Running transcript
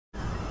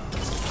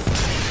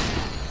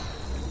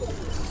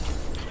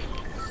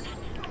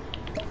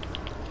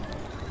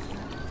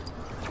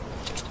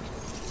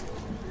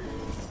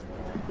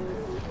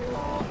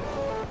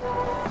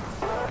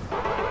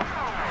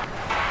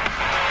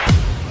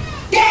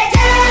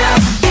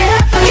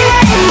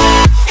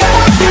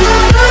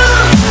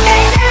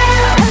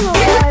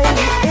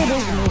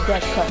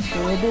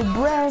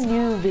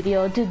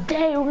video.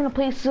 Today we're gonna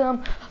play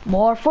some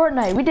more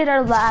Fortnite. We did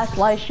our last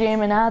live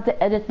stream and I have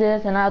to edit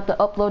this and I have to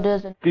upload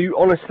this. Do you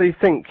honestly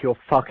think you're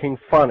fucking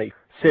funny?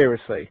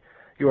 Seriously.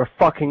 You're a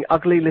fucking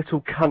ugly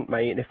little cunt,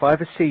 mate, and if I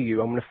ever see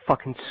you, I'm gonna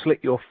fucking slit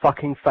your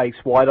fucking face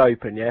wide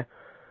open, yeah?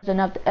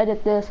 And I have to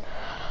edit this.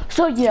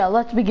 So yeah,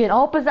 let's begin. I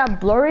hope it's not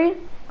blurry,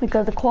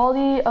 because the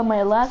quality of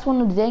my last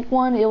one, the DANK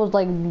one, it was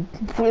like,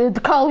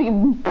 the quality,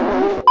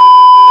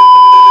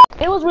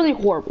 it was really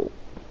horrible.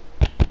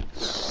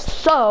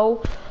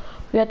 So,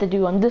 we have to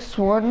do on this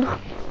one.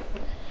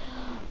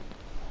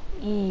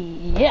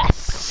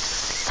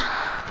 Yes!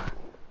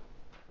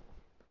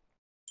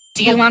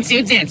 Do you want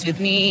to dance with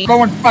me?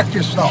 Go and fuck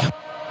yourself.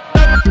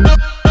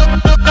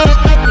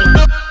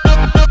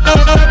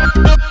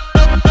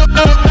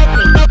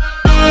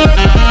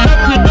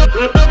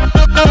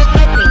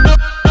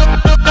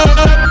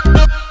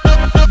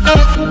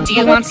 Do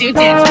you want to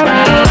dance with me?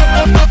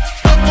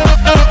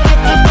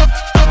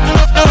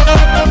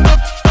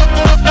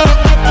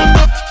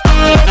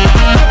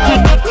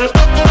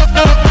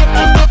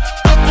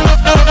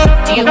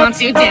 Do you want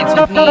to dance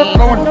with me?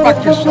 Go and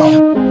fuck yourself.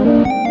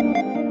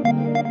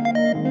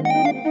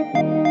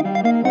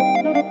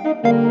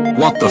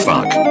 What the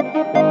fuck?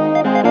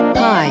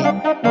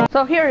 Hi.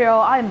 So here you go,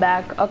 I'm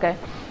back. Okay.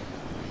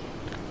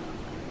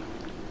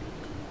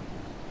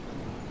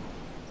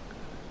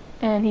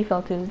 And he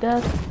fell to his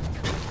death.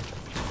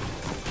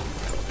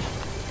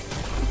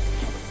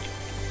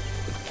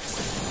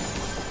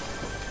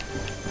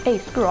 Hey,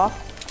 screw off.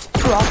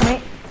 Screw off,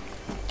 mate.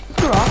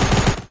 Screw off.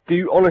 Do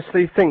you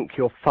honestly think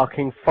you're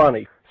fucking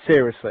funny?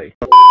 Seriously.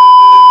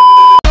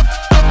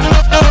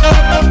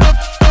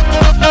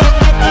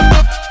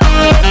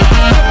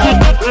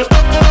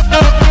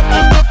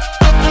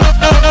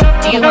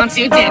 Do you want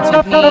to dance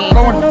with me?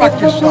 Go and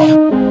fuck yourself.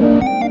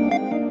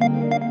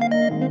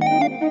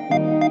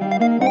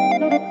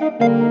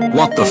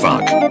 What the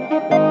fuck?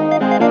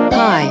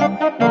 Hi.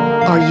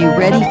 Are you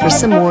ready for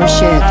some more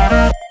shit?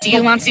 Do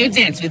you want to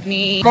dance with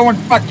me? Go and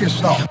fuck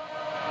yourself.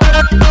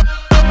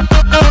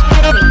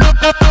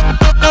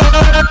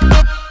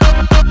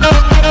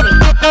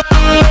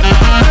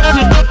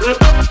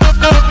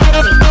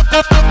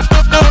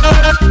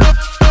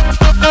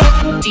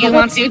 Do you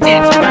want to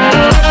dance with me?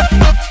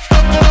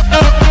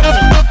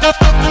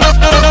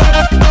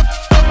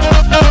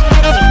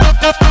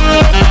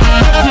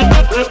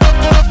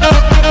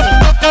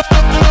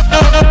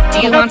 Do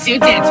you want to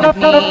dance with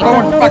me? Go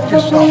and fuck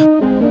yourself.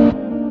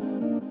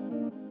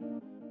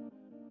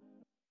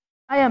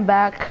 I am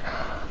back.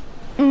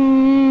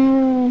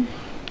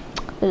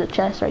 There's a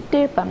chest right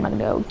there, but I'm not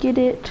gonna go get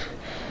it.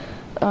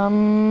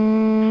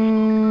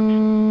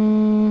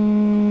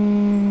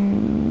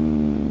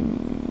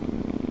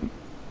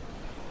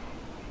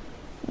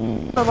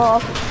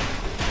 Off.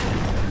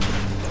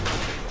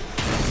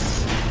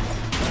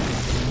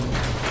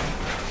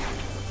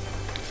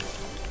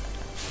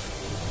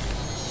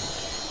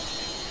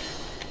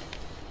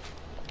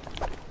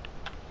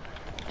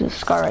 This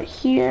scar right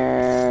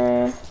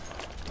here,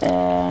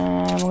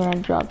 and we're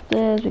gonna drop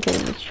this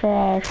because it's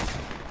trash.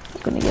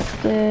 We're gonna get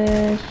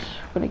this.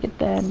 We're gonna get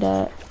that and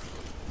that.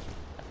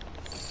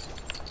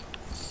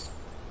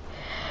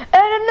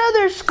 And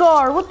another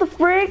scar. What the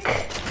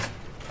freak?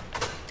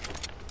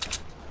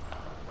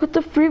 What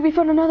the freak? We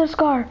found another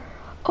scar.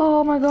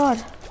 Oh my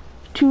god.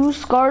 2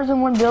 scars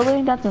in one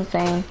building? That's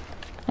insane.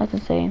 That's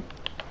insane.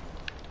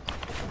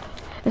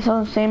 It's so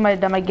insane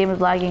that my game is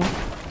lagging.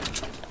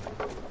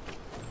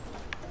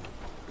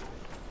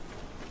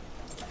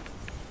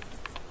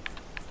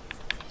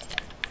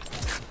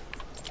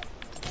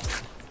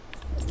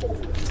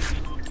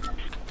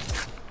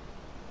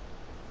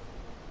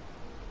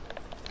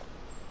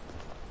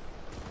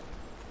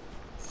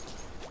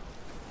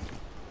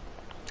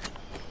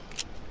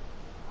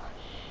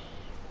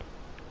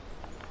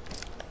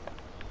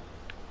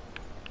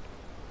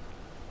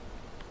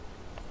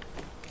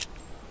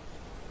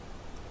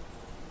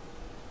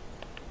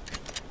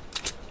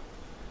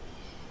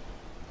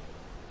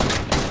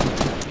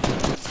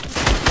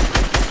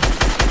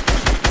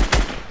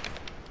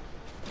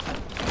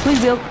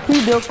 Please build,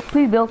 please build,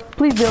 please build,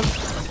 please build,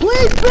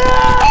 please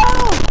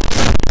build!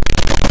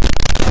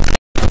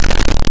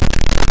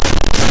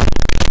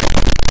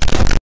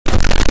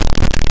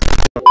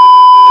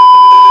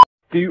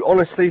 Do you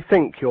honestly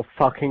think you're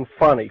fucking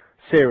funny?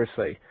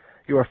 Seriously.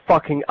 You're a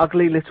fucking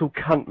ugly little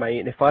cunt, mate,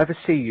 and if I ever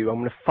see you, I'm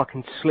gonna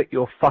fucking slit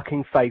your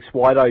fucking face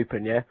wide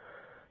open, yeah?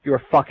 You're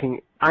a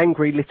fucking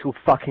angry little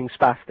fucking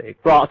spastic.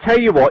 Right, I'll tell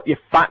you what, you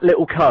fat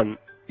little cunt.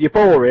 You're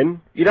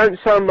boring. You don't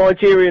sound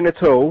Nigerian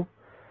at all.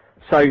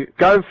 So,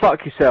 go and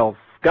fuck yourself.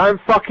 Go and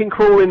fucking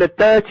crawl in a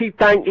dirty,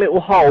 dank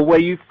little hole where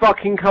you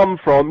fucking come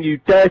from, you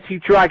dirty,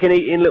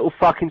 dragon-eating little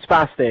fucking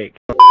spastic.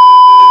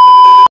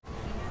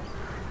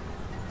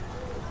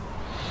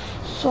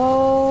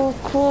 So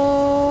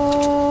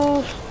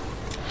close.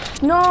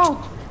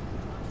 No!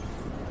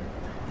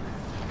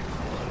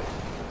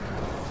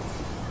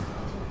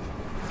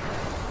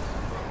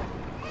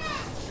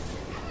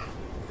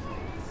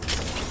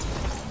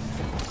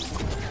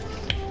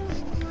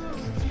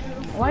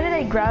 Why did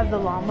I grab the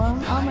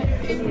llama? I'm an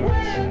idiot.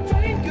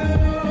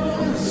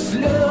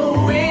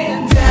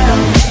 Slowing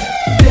down,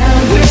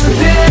 down,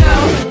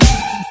 down, down.